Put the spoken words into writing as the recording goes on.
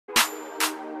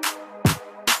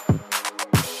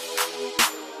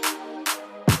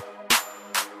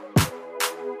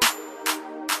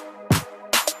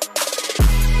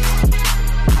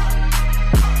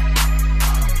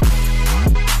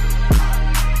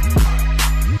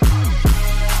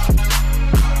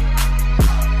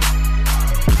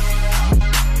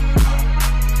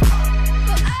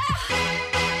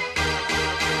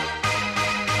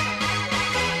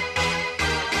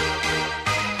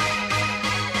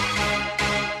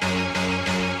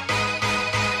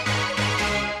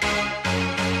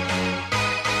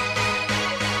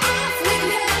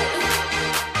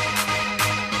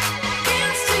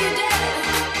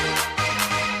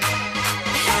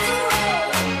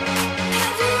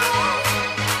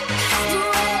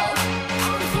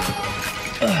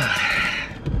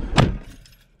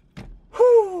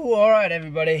Alright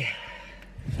everybody,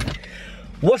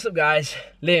 what's up guys,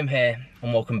 Liam here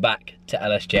and welcome back to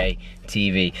LSJ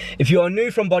TV. If you are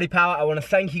new from Body Power, I want to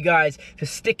thank you guys for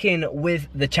sticking with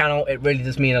the channel. It really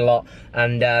does mean a lot,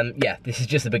 and yeah, this is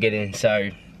just the beginning,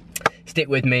 so stick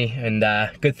with me and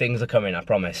good things are coming, I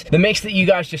promise. The mix that you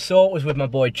guys just saw was with my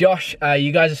boy Josh.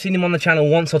 You guys have seen him on the channel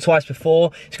once or twice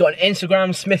before. He's got an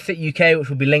Instagram, SmithFitUK, which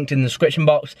will be linked in the description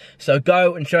box. So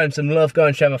go and show him some love, go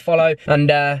and show him a follow. And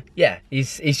yeah,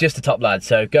 he's just a top lad,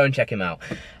 so go and check him out.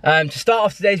 To start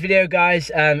off today's video, guys,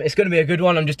 it's gonna be a good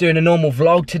one. I'm just doing a normal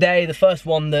vlog today. The first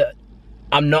one that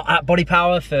I'm not at Body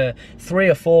Power for 3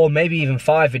 or 4, maybe even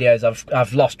 5 videos.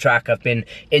 I've lost track. I've been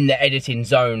in the editing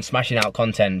zone, smashing out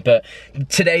content. But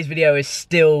today's video is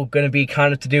still going to be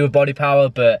kind of to do with Body Power.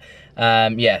 But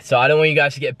yeah, so I don't want you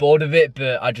guys to get bored of it,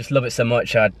 but I just love it so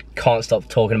much. I can't stop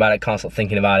talking about it, can't stop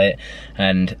thinking about it.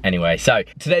 And anyway, so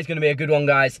today's going to be a good one,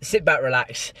 guys. Sit back,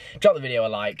 relax, drop the video a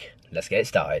like. Let's get it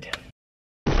started.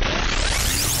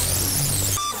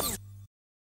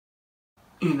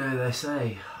 You know, they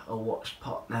say a watched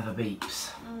pot never beeps.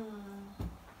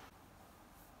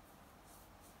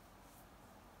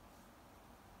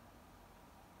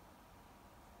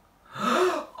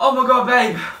 Oh my god,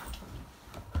 babe!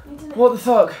 What the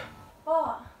fuck?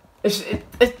 What? It's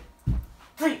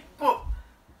three, what?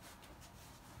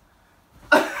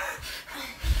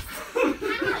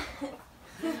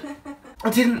 I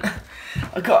didn't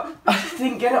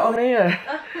get it on here.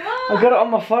 I got it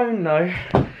on my phone though.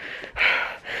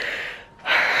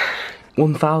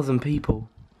 1,000 people.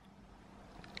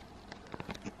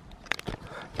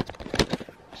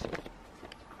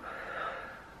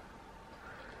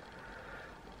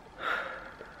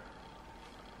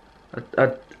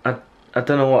 I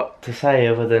don't know what to say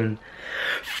other than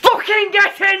fucking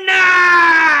get in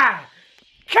there!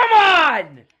 Come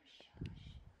on!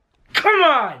 Come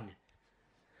on!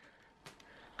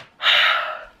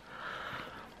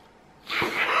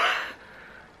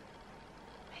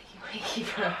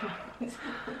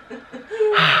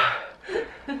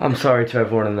 I'm sorry to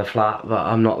everyone in the flat, but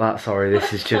I'm not that sorry.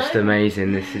 This is just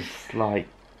amazing. This is like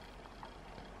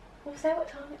What time?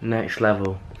 Next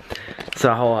level.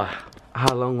 So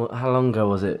how long ago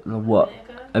was it? What?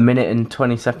 A minute and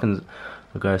 20 seconds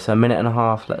ago. So a minute and a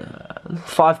half.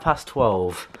 5 past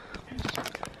 12.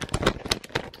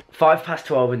 5 past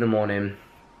 12 in the morning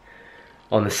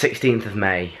on the 16th of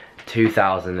May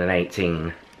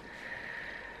 2018.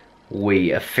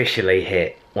 We officially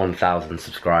hit 1,000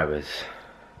 subscribers.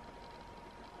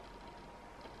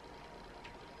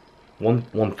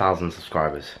 1,000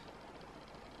 subscribers.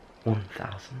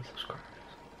 1,000 subscribers.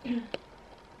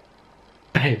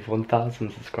 Babe,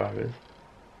 1,000 subscribers.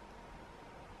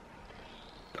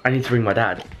 I need to ring my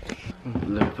dad. Let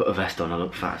me put a vest on, I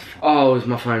look fast. Oh, as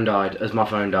my phone died,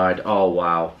 Oh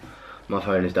wow, my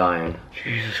phone is dying.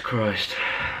 Jesus Christ.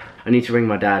 I need to ring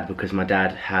my dad because my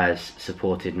dad has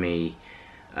supported me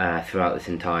throughout this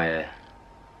entire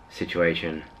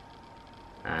situation,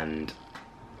 and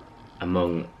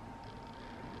among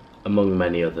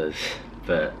many others,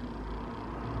 but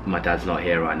my dad's not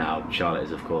here right now. Charlotte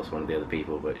is of course one of the other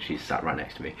people, but she's sat right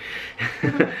next to me.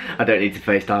 I don't need to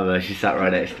FaceTime her, she's sat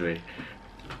right next to me.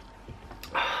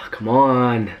 Oh, come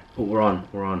on. Oh, we're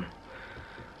on.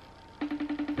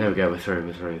 There we go, we're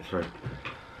through.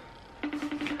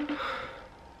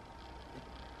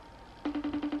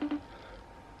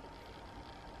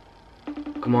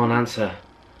 Come on, answer.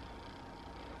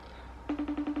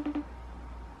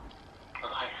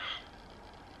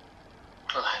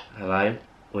 Hello?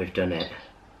 We've done it.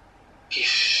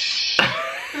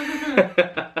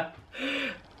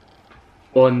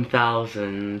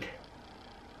 1,000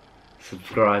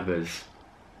 subscribers.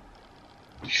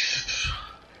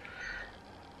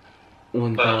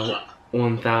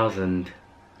 1,000.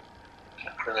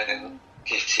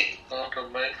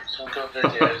 Some good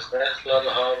videos there, a lot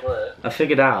of hard work. I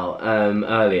figured out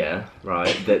earlier,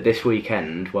 right, that this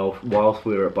weekend, whilst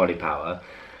we were at Body Power,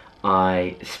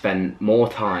 I spent more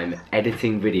time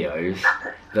editing videos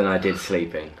than I did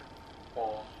sleeping.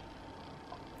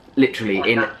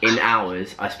 Literally, in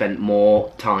hours, I spent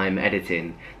more time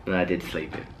editing than I did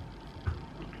sleeping.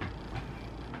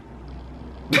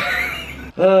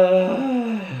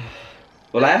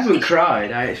 Well, I haven't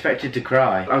cried. I expected to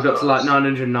cry. I got to like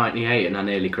 998 and I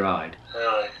nearly cried.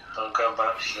 Anyway, I'm going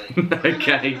back to sleep.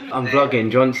 Okay. I'm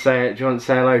vlogging. Do you want to say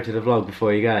hello to the vlog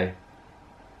before you go?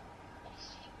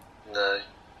 No.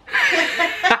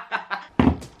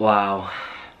 Wow.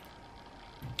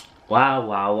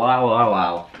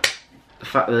 Wow. The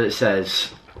fact that it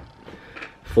says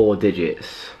 4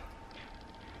 digits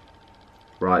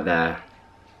right there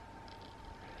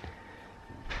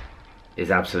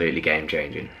is absolutely game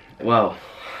changing. Well,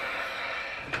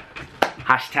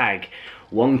 hashtag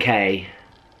 1K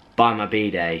by my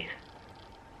B-day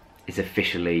is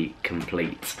officially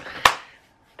complete.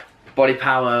 Body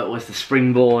Power was the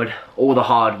springboard, all the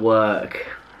hard work,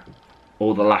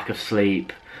 all the lack of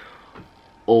sleep,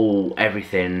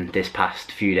 everything this past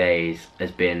few days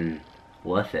has been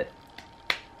worth it.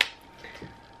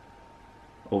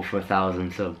 All for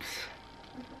 1,000 subs.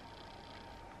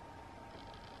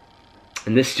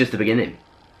 And this is just the beginning.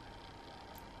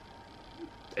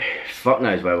 Fuck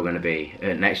knows where we're going to be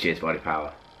at next year's Body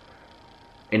Power.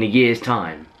 In a year's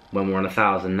time, when we're on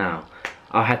 1,000 now,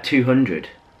 I had 200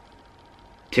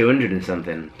 and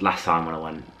something last time when I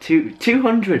went.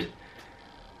 200.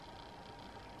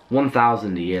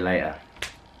 1,000 a year later.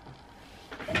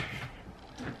 I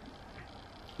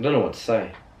don't know what to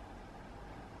say.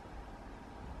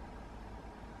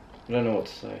 I don't know what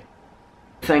to say.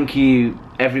 Thank you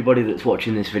everybody that's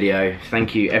watching this video.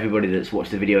 Thank you everybody that's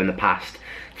watched the video in the past.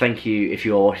 Thank you if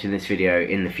you are watching this video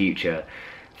in the future.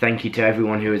 Thank you to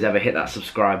everyone who has ever hit that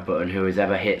subscribe button, who has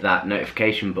ever hit that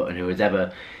notification button, who has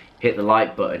ever hit the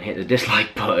like button, hit the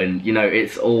dislike button. You know,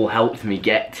 it's all helped me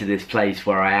get to this place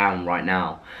where I am right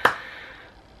now.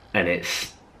 And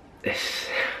it's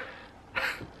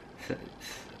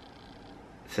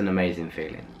an amazing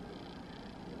feeling.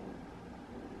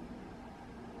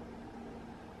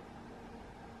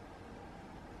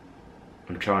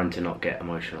 I'm trying to not get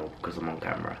emotional because I'm on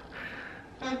camera.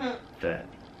 But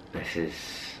this is...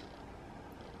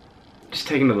 Just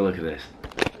take another look at this.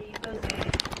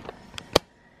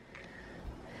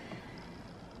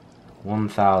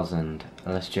 1,000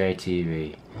 LSJ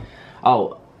TV.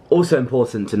 Oh, also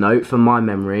important to note for my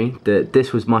memory that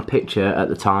this was my picture at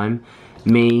the time.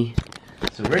 Me.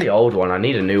 It's a really old one. I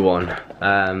need a new one.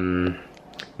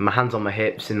 My hands on my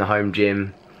hips in the home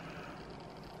gym.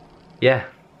 Yeah.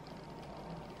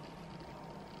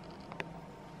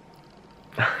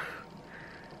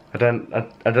 I don't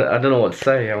know what to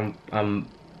say. I'm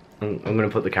gonna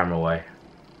put the camera away.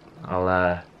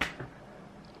 I'll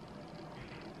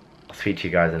speak to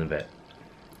you guys in a bit.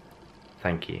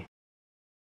 Thank you.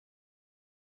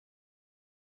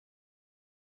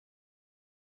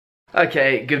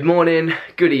 Okay, good morning,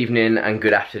 good evening, and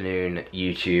good afternoon,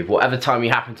 YouTube. Whatever time you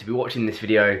happen to be watching this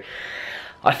video,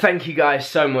 I thank you guys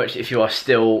so much if you are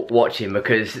still watching,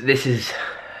 because this is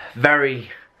very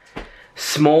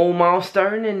small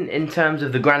milestone in terms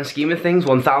of the grand scheme of things.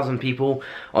 1,000 people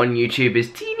on YouTube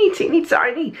is teeny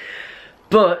tiny,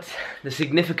 but the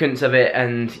significance of it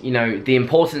and, you know, the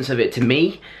importance of it to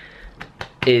me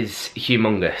is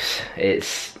humongous.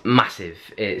 It's massive.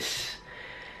 It's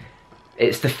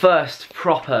the first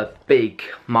proper big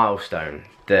milestone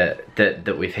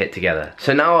that we've hit together.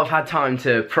 So now I've had time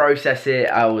to process it.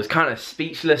 I was kind of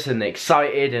speechless and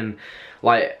excited and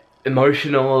like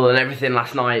emotional and everything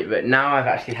last night, but now I've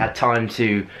actually had time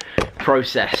to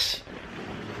process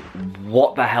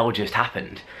what the hell just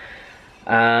happened.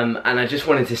 And I just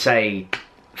wanted to say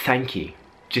thank you.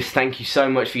 Just thank you so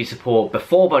much for your support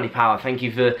before Body Power. Thank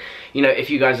you for, you know, if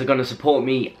you guys are going to support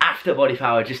me after Body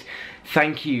Power, just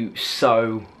thank you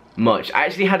so much. I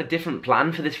actually had a different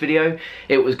plan for this video.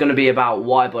 It was going to be about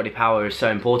why Body Power is so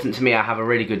important to me. I have a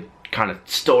really good kind of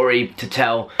story to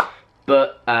tell,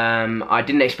 but I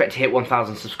didn't expect to hit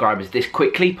 1,000 subscribers this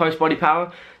quickly post Body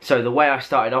Power. So the way I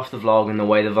started off the vlog and the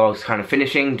way the vlog's kind of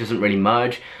finishing doesn't really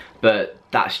merge, but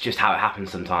that's just how it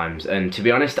happens sometimes. And to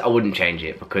be honest, I wouldn't change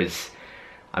it, because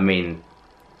I mean,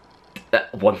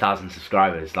 1,000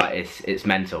 subscribers, like it's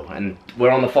mental. And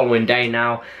we're on the following day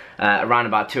now, around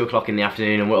about 2 o'clock in the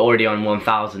afternoon, and we're already on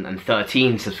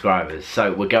 1,013 subscribers.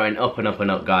 So we're going up and up and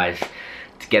up, guys.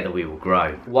 Together we will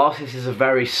grow. Whilst this is a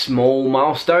very small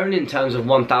milestone in terms of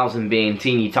 1,000 being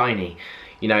teeny tiny,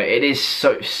 you know, it is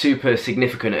so super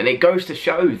significant, and it goes to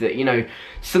show that, you know,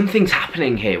 something's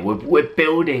happening here. We're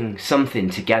building something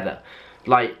together.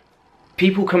 Like,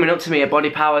 people coming up to me at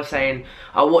Body Power saying,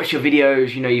 I watch your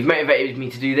videos, you know, you've motivated me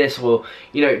to do this, or,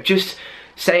 you know, just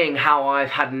saying how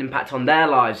I've had an impact on their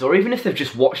lives, or even if they've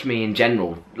just watched me in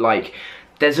general. Like,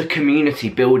 there's a community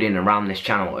building around this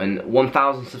channel, and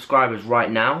 1,000 subscribers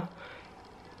right now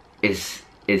is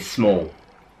small.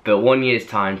 But 1 year's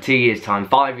time, 2 years time,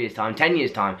 5 years time, 10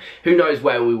 years time, who knows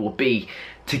where we will be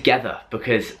together,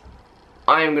 because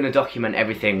I am going to document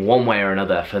everything one way or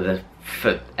another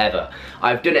forever.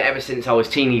 I've done it ever since I was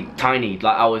teeny tiny.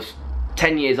 Like, I was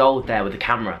 10 years old there with the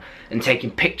camera and taking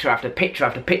picture after picture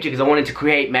after picture because I wanted to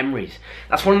create memories.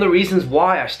 That's one of the reasons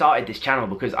why I started this channel,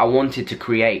 because I wanted to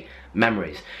create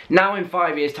memories. Now in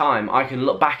 5 years time I can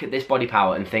look back at this Body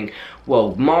Power and think,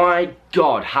 well, my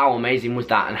god, how amazing was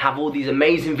that, and have all these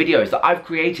amazing videos that I've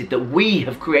created, that we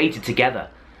have created together,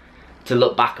 to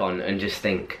look back on and just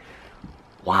think,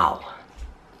 wow,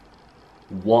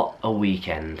 what a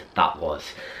weekend that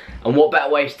was. And what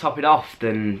better way to top it off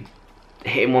than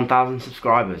hitting 1,000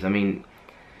 subscribers. I mean,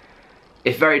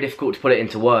 it's very difficult to put it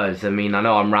into words. I mean, I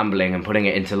know I'm rambling and putting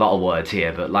it into a lot of words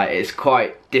here, but like, it's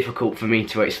quite difficult for me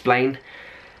to explain.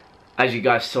 As you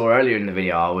guys saw earlier in the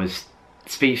video, I was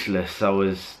speechless. I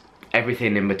was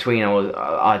everything in between.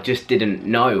 I just didn't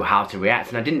know how to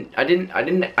react, and I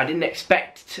didn't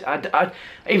expect.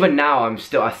 Even now,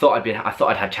 I thought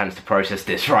I'd had a chance to process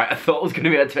this, right? I thought I was going to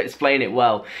be able to explain it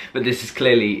well, but this is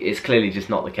clearly just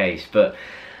not the case. But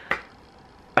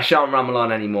I shan't ramble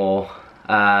on anymore.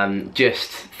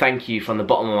 Just thank you from the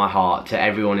bottom of my heart to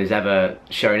everyone who's ever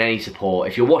shown any support.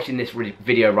 If you're watching this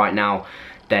video right now,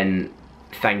 then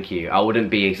thank you. I wouldn't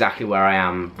be exactly where I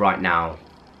am right now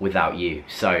without you.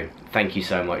 So thank you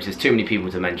so much. There's too many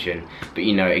people to mention, but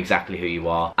you know exactly who you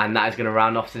are. And that is going to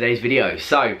round off today's video.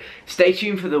 So stay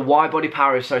tuned for the Why Body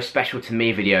Power is so special to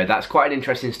me video. That's quite an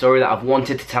interesting story that I've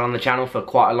wanted to tell on the channel for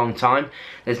quite a long time.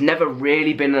 There's never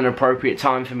really been an appropriate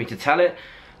time for me to tell it,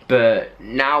 but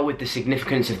now with the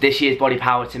significance of this year's Body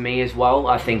Power to me as well,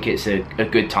 I think it's a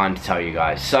good time to tell you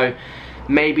guys. So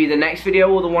maybe the next video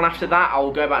or the one after that, I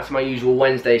will go back to my usual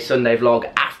Wednesday, Sunday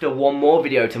vlog after one more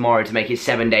video tomorrow to make it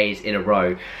 7 days in a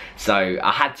row. So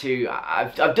I had to,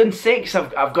 I've done 6,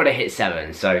 I've got to hit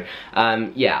 7. So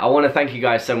yeah, I want to thank you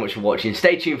guys so much for watching.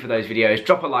 Stay tuned for those videos.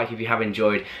 Drop a like if you have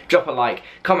enjoyed. Drop a like,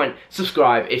 comment,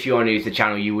 subscribe if you are new to the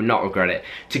channel. You will not regret it.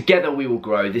 Together we will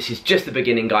grow. This is just the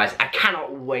beginning, guys. I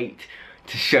cannot wait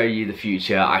to show you the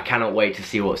future. I cannot wait to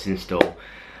see what's in store.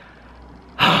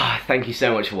 Thank you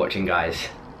so much for watching, guys.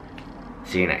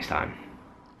 See you next time.